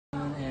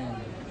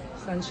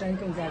Sunshine,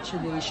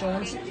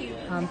 congratulations. Thank you.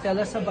 Tell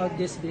us about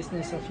this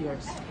business of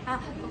yours.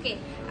 Okay.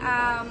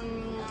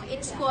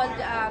 It's called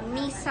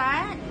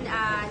Misa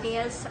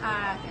Nails.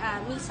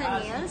 Misa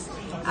Nails.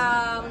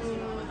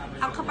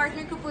 Ang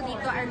kapartner ko po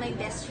dito are my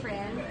best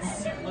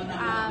friends.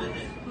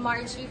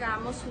 Margie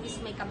Ramos, who is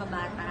my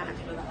kababata.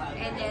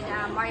 And then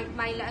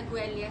Myla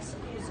Aguelias,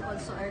 who's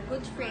also our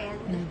good friend.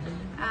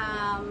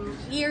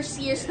 Years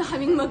na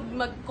kaming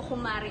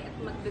magkukumari at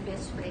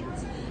magbe-best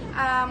friends.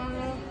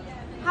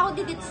 How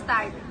did it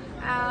start?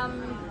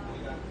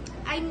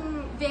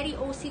 I'm very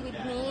OC with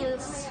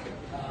nails.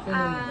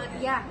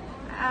 Yeah.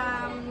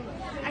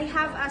 I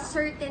have a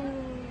certain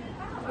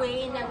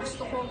way na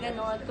gusto ko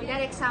ganon.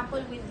 Kunyari,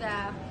 example with the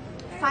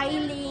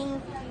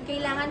filing,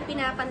 kailangan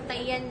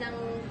pinapantayan ng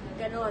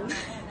ganon.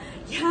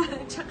 Yeah,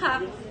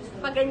 tsaka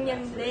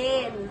paganyan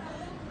din.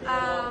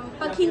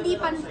 Pag hindi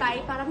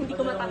pantay, parang hindi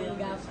ko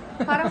matanggap.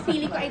 Parang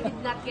feeling ko I did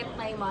not get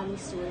my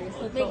money's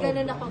worth. May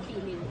ganon akong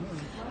feeling.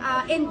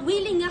 And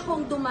willing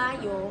akong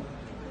dumayo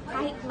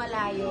kahit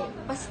malayo,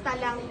 basta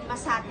lang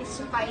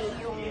masatisfy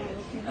yung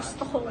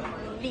gusto kong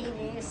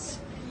linis.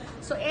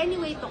 So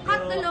anyway, to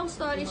cut the long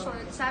story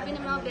short, sabi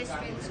ng mga best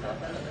friends ko,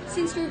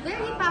 since you're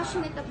very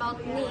passionate about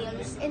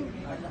nails and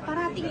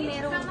parating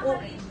merong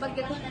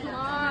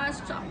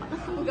pagdagas, tsaka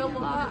ang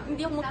gawa,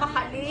 hindi ako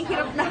mapakali,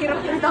 hirap na hirap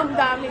yung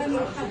damdamin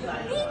mo.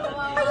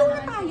 Tayo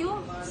na tayo.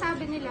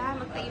 Sabi nila,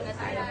 magtayo na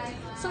tayo.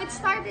 So it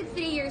started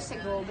 3 years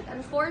ago, but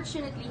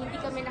unfortunately, hindi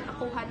kami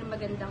nakakuha ng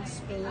magandang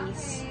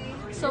space.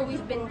 So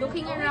we've been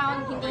looking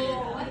around,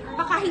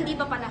 baka hindi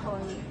pa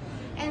panahon.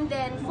 And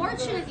then,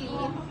 fortunately,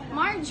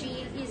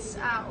 Margie is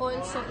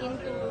also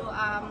into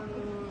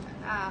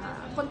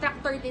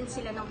contractor din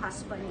sila ng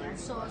husband niya.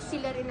 So,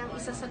 sila rin ang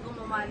isa sa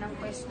gumawa ng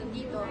pwesto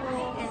dito.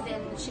 And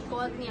then, she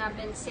called me up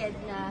and said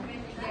na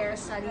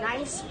there's a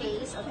nice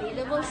space,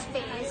 available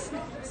space.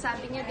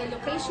 Sabi niya, the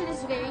location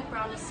is very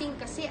promising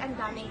kasi ang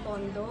daming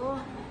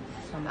condo.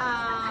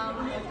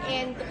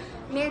 And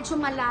medyo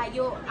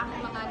malayo ang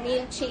mga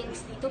nail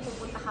chains dito,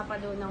 pupunta ka pa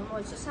doon ng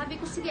mall. So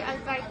sabi ko, sige, I'll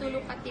try to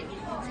look at it.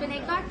 So when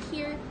I got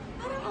here,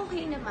 parang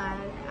okay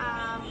naman.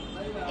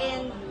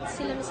 And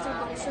sila Mr.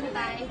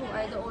 Bongsuntay, who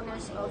are the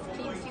owners of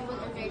Clean Fuel,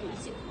 are very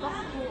easy to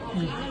talk to,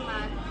 okay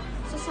naman.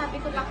 So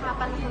sabi ko, baka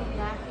panahon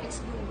na,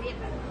 let's do it.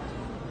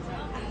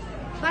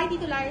 Bye,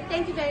 Tito Larry.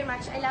 Thank you very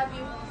much. I love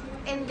you.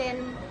 And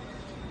then,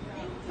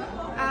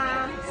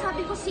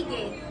 sabi ko,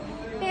 sige.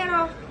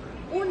 Pero,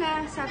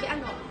 una, sabi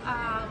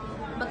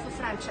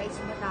magpa-franchise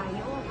ba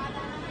tayo?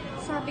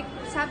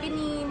 Sabi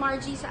ni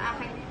Margie sa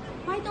akin,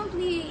 why don't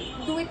we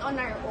do it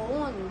on our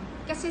own?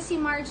 Kasi si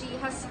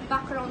Margie has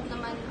background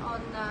naman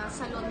on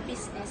salon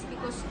business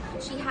because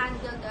she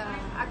handled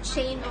a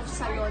chain of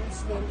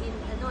salons din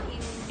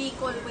in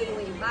Bicol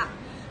way back.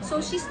 So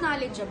she's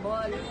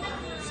knowledgeable.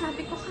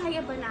 Sabi ko,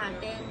 kaya ba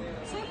natin?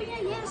 Sabi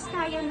niya, yes,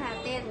 kaya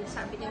natin.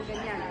 Sabi niya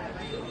ganyan.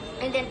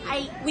 And then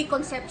we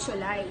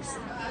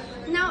conceptualized.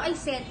 Now I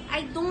said,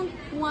 I don't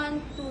want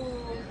to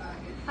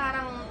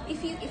parang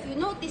if you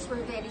notice,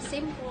 we're very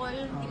simple,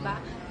 di ba?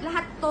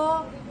 Lahat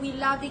to, we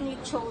lovingly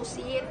chose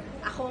it.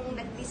 Akong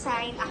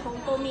nag-design, akong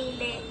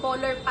pumili,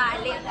 color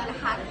palette,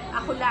 lahat.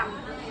 Ako lang.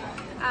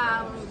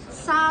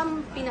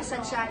 Some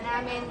pinasadya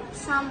namin,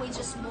 some we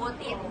just bought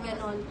it,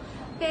 ganon.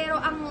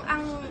 Pero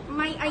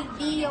my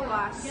idea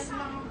was,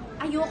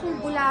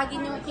 ayokong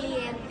bulagin yung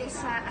kliyente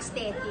sa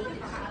aesthetic.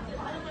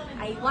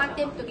 I want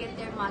them to get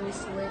their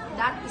money's worth.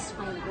 That is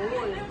my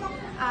goal.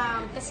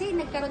 Kasi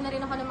nagkaroon na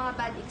rin ako ng mga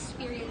bad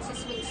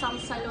experiences with some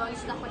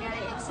salons na,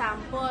 kunyari,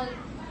 example,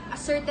 a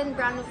certain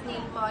brand of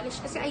nail polish.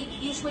 Kasi I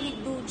usually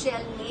do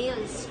gel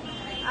nails.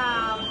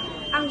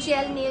 Ang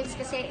gel nails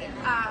kasi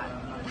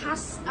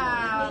has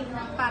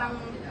parang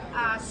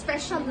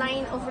special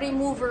line of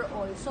remover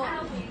also.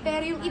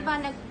 Pero yung iba,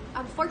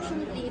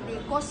 unfortunately,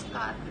 they cost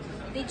cut.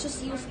 They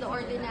just use the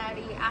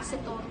ordinary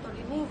acetone to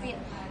remove it.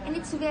 And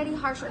it's very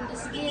harsh on the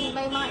skin.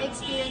 May mga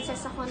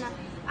experiences ako na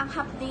ang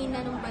hapdi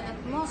na nung balat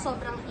mo,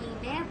 sobrang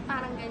init,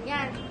 parang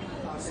ganyan.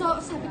 So,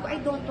 sabi ko, I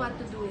don't want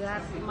to do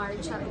that,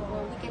 Marge. Sabi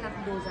ko, we cannot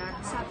do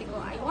that. Sabi ko,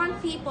 I want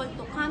people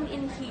to come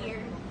in here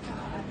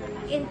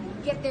and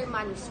get their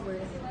money's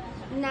worth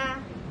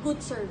na good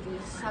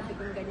service. Sabi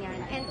ko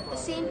ganyan. And at the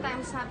same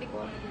time, sabi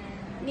ko,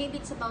 maybe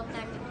it's about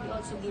time that we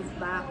also give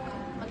back.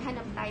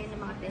 Maghanap tayo ng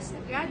mga test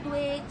na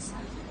graduates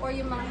or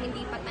yung mga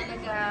hindi pa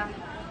talaga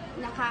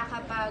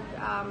nakakapag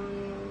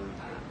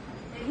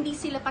hindi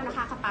sila pa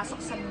nakakapasok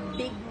sa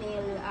big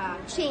nail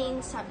chain,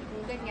 sabi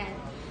ko ganyan.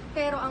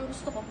 Pero ang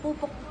gusto ko,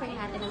 pupukpukin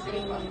natin ang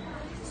training.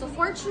 So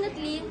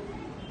fortunately,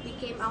 we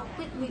came up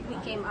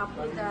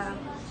with the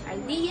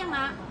idea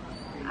nga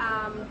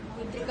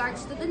with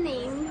regards to the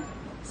name.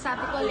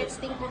 Sabi ko, let's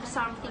think of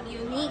something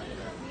unique.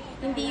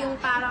 Hindi yung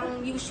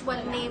parang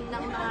usual name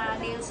ng mga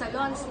nail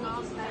salons,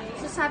 no?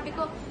 So sabi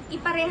ko,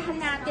 iparehan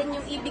natin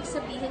yung ibig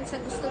sabihin sa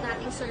gusto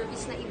nating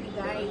service na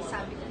ibigay.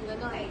 Sabi ko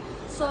gano'n.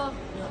 So,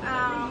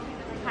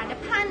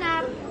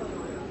 hanap-hanap.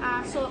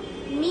 So,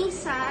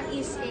 Misa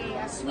is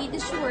a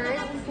Swedish word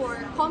for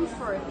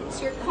comfort.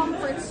 It's your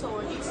comfort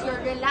zone. It's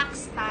your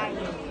relaxed time.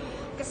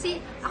 Kasi Kasi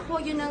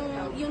ako, yun ang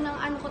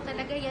ano ko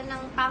talaga, yan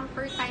ang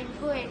pamper time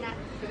ko na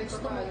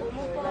gusto mo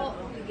umupo,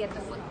 you get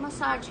a foot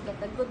massage, you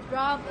get a good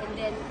rub, and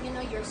then,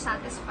 you're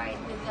satisfied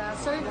with the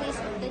service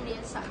of the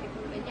nails, sabi ko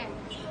ganyan.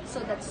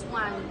 So, that's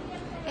one.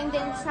 And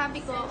then,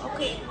 sabi ko,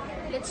 okay,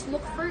 let's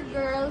look for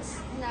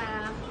girls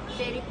na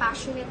very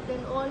passionate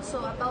din also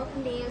about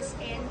nails,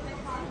 and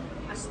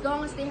as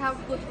long as they have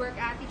good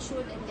work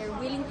attitude and they're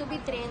willing to be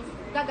trained,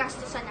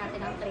 gagastusan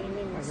natin ang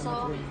training.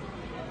 So,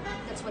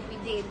 that's what we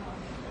did.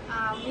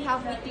 We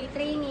have weekly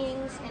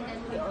trainings, and then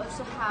we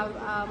also have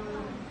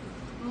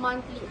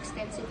monthly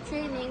extensive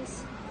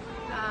trainings.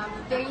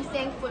 Very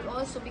thankful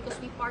also because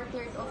we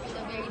partnered up with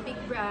a very big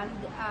brand,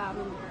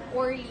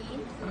 Orly.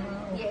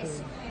 Okay.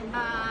 Yes.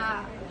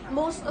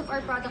 Most of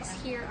our products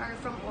here are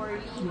from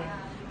Orly.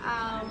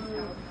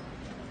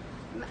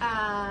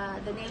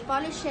 The nail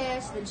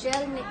polishes, the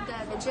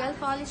gel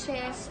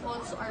polishes,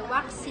 also our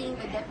waxing,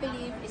 the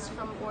Depilif is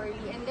from Orly.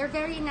 And they're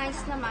very nice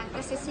naman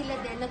kasi sila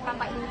din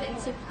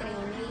nagpapa-intensive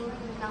training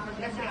ng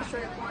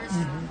refresher course.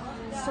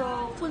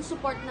 So, full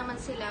support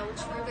naman sila, which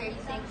we're very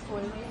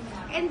thankful.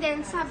 And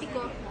then, sabi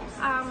ko,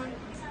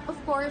 of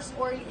course,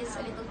 Orly is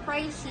a little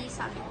pricey,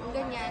 sabi ko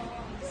ganyan.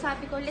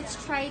 Sabi ko, let's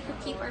try to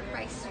keep our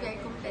prices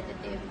very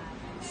competitive.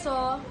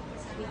 So,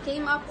 we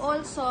came up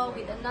also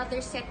with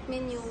another set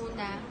menu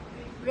na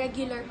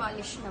regular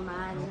polish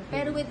naman,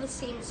 pero with the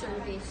same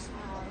service.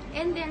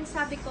 And then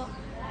sabi ko,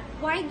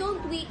 why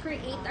don't we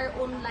create our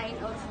own line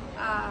of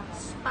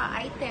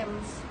spa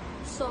items?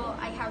 So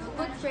I have a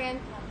good friend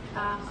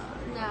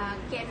na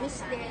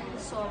chemist din,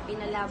 so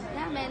pinalab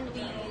namin.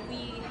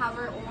 We have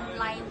our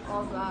own line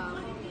of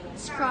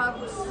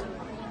scrubs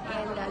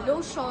and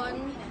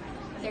lotion.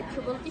 They're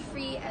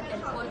cruelty-free and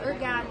then all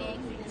organic.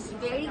 It's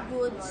very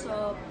good.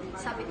 So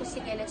sabi ko,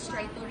 sige, let's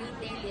try to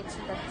retail it.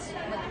 So that's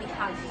what we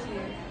have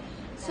here.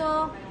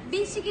 So,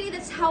 basically,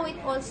 that's how it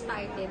all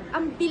started.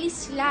 Ang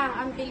bilis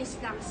lang.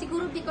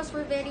 Siguro because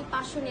we're very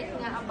passionate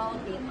nga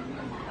about it.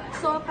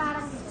 So,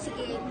 parang,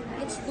 sige,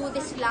 let's do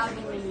this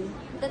lovingly.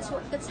 That's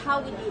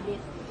how we did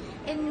it.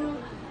 And,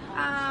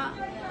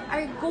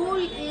 our goal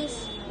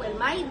is, well,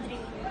 my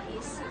dream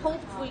is,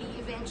 hopefully,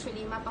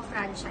 eventually,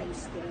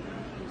 mapa-franchise din.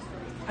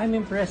 I'm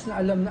impressed na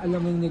alam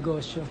mo yung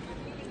negosyo.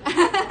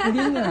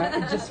 Hindi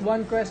nga, just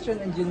one question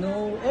and you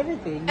know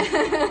everything.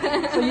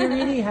 So you're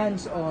really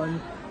hands-on.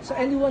 So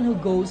anyone who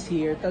goes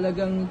here,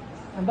 talagang,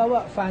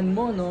 halimbawa, fan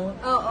mo, no?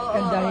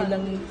 And dahil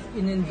lang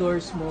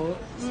in-endorse mo,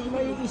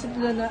 may isip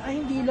nila na,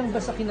 hindi lang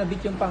basta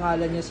kinabit yung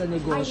pangalan niya sa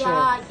negosyo.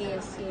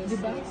 Yes.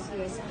 Diba?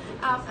 Yes.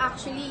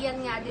 Actually,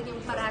 yan nga din yung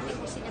parati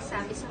ko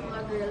sinasabi sa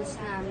mga girls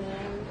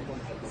namin.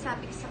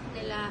 Sabi ko sa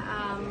kanila,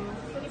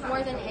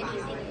 more than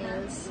anything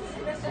else,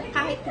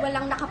 kahit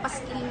walang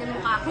nakapaskil na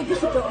mukha ko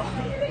dito,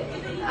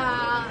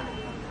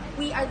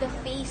 we are the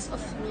face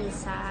of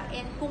Misa.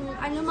 And kung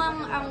ano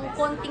mang ang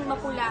konting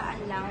mapulaan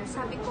lang,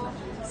 sabi ko,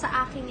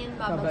 sa akin yan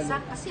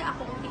babagsak. Kasi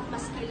ako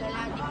mas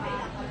kilala, di ba?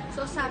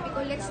 So sabi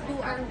ko, let's do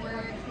our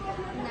work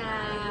na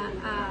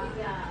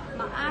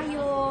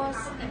maayos,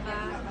 di ba?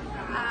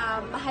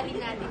 Mahalin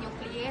natin yung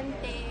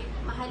kliyente,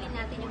 mahalin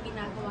natin yung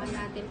ginagawa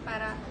natin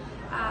para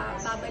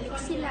babalik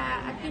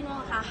sila at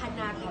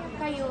hahanapin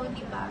kayo,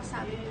 di ba?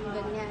 Sabi ko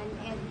ganyan.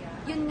 And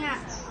yun nga,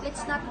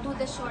 let's not do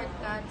the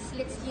shortcuts.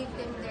 Let's give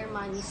them their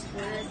money's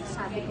worth.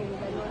 Sabi ko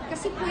gano'n.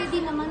 Kasi pwede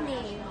naman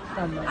eh.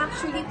 Tama.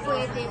 Actually,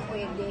 pwede.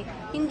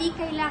 Hindi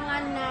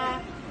kailangan na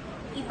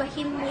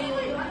ibahin mo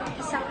yung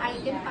isang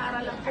item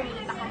para lang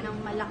kumita ka ng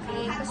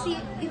malaki. Kasi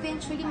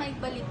eventually may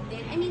balik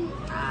din. I mean,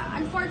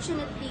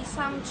 unfortunately,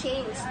 some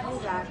chains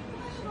do that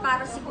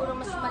para siguro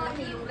mas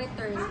malaki yung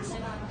returns.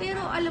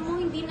 Pero alam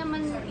mo, hindi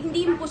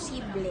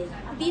imposible.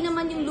 Hindi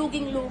naman yung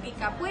luging-lugi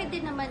ka.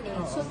 Pwede naman eh.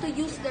 So, to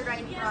use the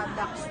right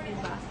products,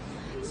 diba?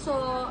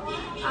 So,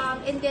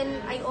 and then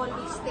I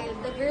always tell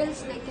the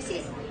girls, like,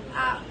 kasi,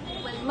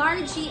 well,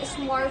 Margie is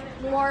more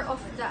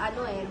of the,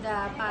 the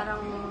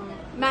parang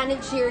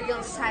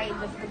managerial side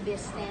of the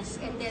business.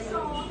 And then,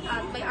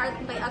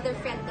 my other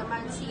friend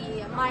naman,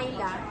 si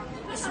Myla,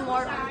 is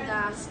more on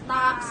the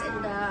stocks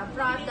and the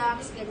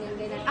products,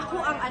 ganyan.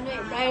 Ako ang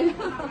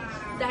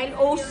dahil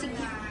OC,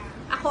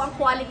 ako ang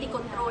quality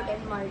control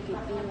and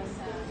marketing.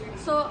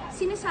 So,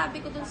 sinasabi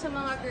ko dun sa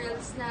mga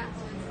girls na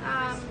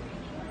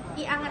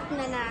iangat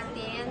na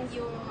natin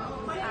yung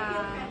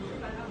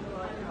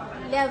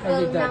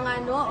level kalidad.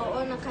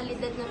 ng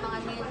kalidad ng mga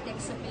nail tech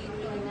sa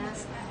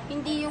Pilipinas.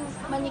 Hindi yung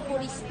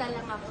manikurista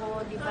lang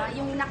ako, di ba?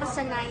 Yung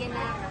nakasanayan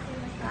na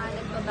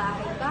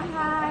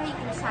nagbabahay-bahay,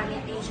 yung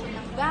sanitation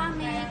ng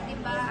gamit, di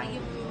ba?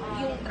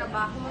 Yung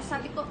trabaho mo.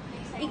 Sabi ko,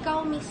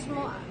 ikaw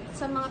mismo,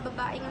 sa mga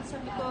babae nga,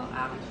 sabi ko,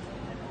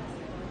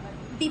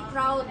 be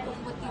proud of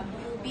what you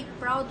do, be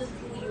proud of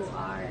who you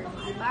are.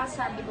 Di ba?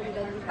 Sabi ko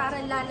ganun. Para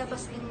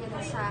lalabas din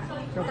yan sa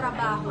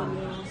trabaho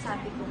niyo.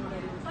 Sabi ko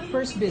ganun.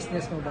 First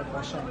business mo ba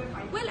ito siya?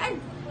 Well, I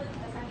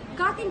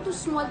got into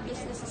small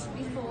businesses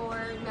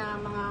before na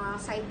mga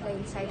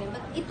sideline.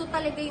 But ito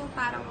talaga yung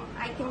parang,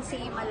 I can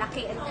say,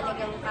 malaki and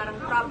talagang parang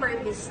proper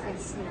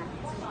business na.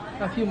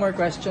 A few more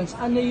questions.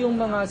 Ano yung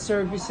mga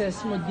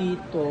services mo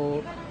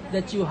dito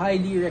that you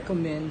highly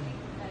recommend?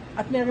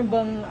 At meron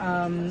bang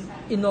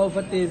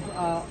innovative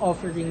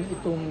offering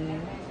itong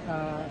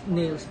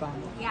nail spa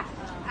mo? Yeah.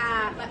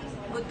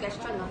 Good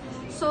question, no?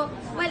 So,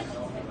 well,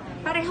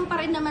 pareho pa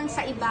rin naman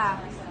sa iba.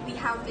 We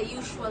have the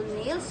usual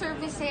nail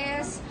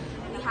services,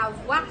 we have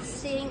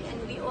waxing, and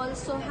we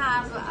also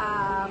have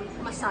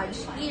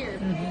massage here.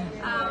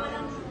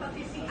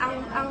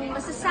 Ang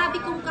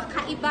masasabi kong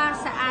kakaiba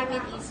sa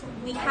amin is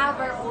we have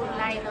our own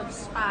line of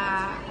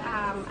spa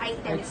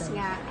items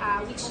nga,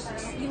 which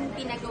yung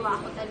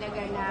pinagawa ko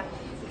talaga na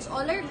it's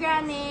all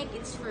organic,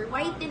 it's for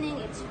whitening,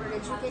 it's for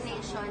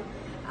rejuvenation.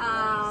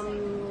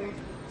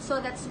 So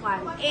that's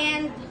one.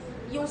 And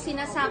yung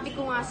sinasabi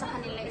ko nga sa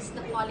kanila is the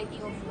quality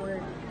of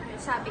work.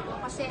 Sabi ko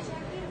kasi,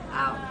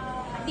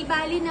 di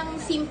bali ng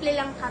simple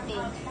lang kami,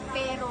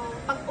 pero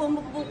pag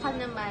umupo ka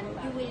naman,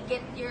 you will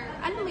get your,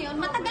 ano mo yun,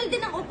 matagal din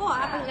ang upo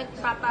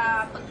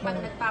pag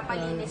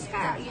nagpapalinis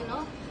ka, you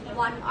know, 1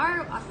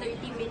 hour or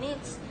 30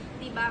 minutes,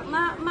 diba?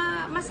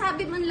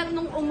 Masabi man lang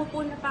nung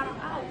umupo na parang,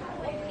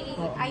 okay,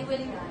 I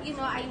will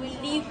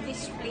leave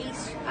this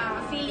place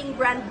feeling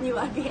brand new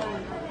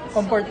again.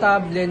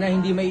 Komportable na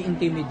hindi may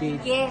intimidate.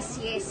 Yes,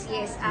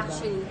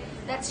 actually.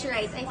 That's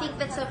right. I think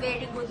that's a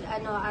very good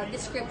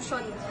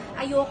description.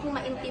 Ayokong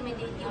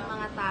ma-intimidate yung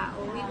mga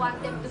tao. We want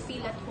them to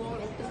feel at home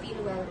and to feel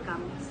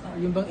welcome.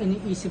 Yung bang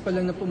iniisip pa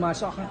lang na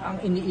pumasok, ang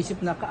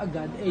iniisip na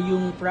kaagad ay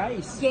yung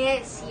price.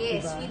 Yes.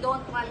 Diba? We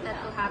don't want that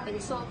to happen.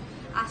 So,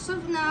 as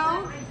of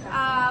now,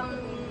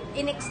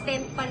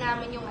 in-extend pa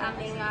namin yung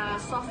aming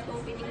soft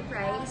opening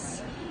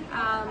price.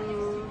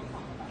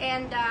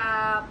 And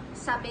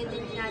sabi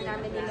din nga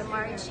namin nila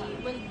Margie,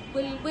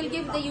 we'll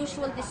give the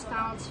usual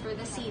discounts for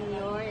the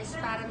seniors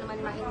para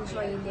naman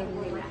ma-enjoy din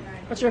nila.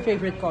 What's your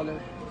favorite color?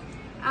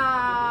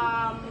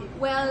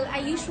 Well, I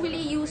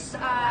usually use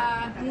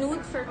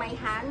nude for my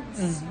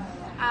hands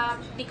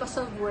because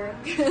of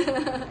work.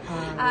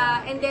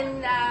 And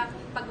then,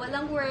 pag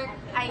walang work,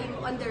 I'm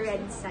on the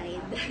red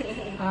side.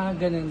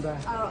 Ganun ba?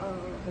 Oo.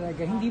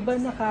 Talaga. Hindi ba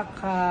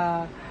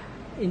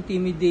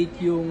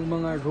intimidate yung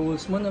mga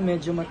roles mo na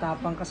medyo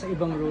matapang ka sa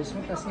ibang roles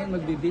mo tapos ngayon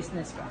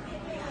magbi-business ka?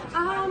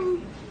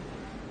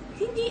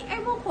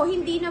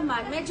 Hindi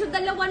naman. Medyo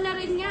dalawa na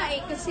rin nga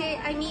eh. Kasi,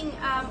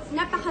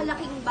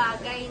 napakalaking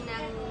bagay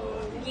ng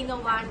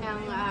ginawa ng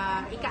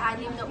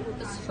ika-anim na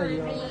utos for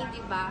me,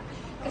 di ba?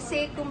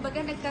 Kasi, kumbaga,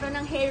 nagkaroon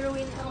ng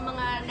heroin ang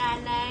mga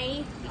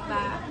nanay, di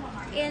ba?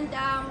 And,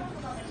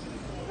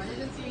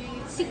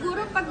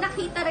 siguro pag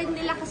nakita rin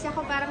nila kasi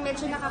ako parang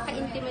medyo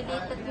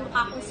nakaka-intimidate at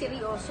mukha akong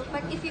seryoso.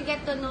 But if you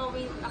get to know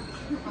me,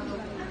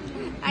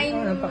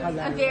 I'm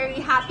a very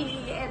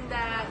happy and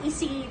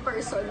easy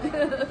person.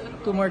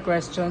 2 more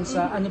questions.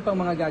 Ano pang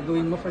mga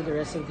gagawin mo for the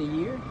rest of the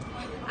year?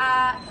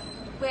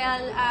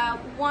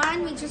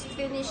 One, we just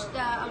finished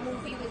a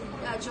movie with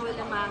Joel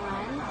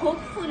Lamangan.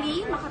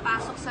 Hopefully,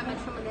 makapasok sa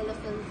Metro Manila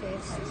Film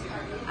Fest.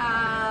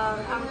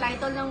 Ang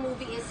title ng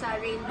movie is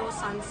Rainbow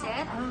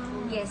Sunset.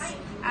 Yes.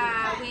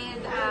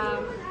 With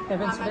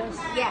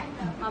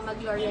Mama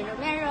Gloria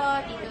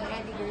Romero, Tito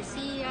Eddie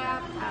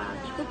Garcia,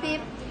 Tito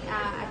Pip,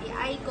 Ate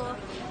Aiko.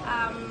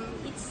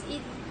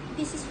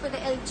 This is for the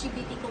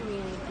LGBT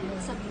community.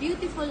 It's a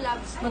beautiful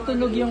love story.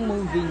 Matunog yung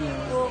movie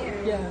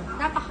niya.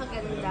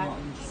 Napakaganda.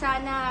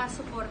 Sana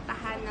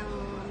suportahan ng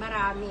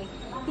marami.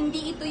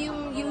 Hindi ito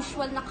yung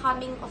usual na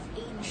coming of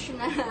age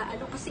na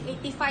kasi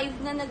 85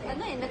 na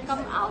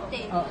nag-come out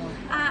eh.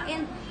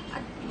 And a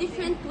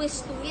different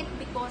twist to it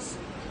because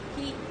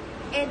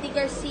Eddie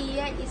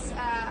Garcia is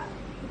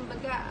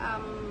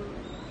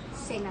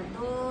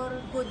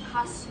senador, good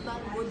husband,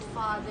 good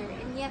father,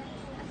 and yet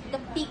the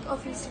peak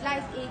of his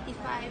life,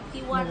 85,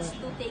 he wants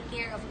to take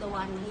care of the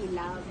one he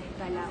loved,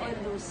 all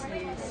those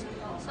years.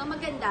 So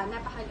maganda,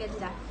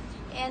 napakaganda.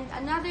 And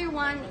another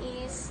one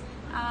is,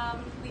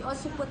 we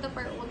also put up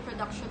our own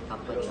production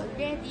company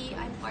already.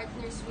 I'm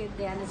partners with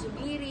Diana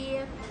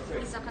Zubiri,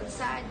 Lisa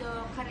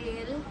Calzado,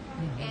 Karel,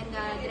 and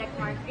Direct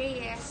Mark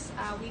Reyes.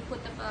 We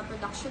put up a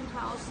production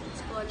house. It's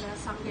called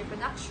Sangre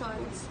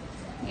Productions.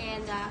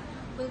 And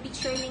we'll be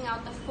churning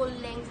out a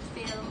full-length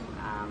film,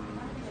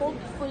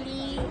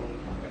 hopefully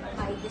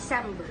by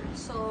December.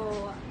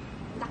 So,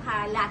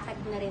 nakalatag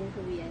na rin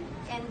po yan.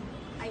 And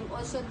I'm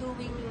also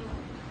doing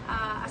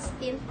a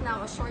stint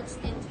now, a short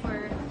stint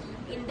for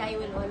Inday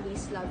Will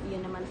Always Love You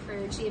naman for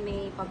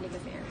GMA Public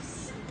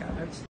Affairs.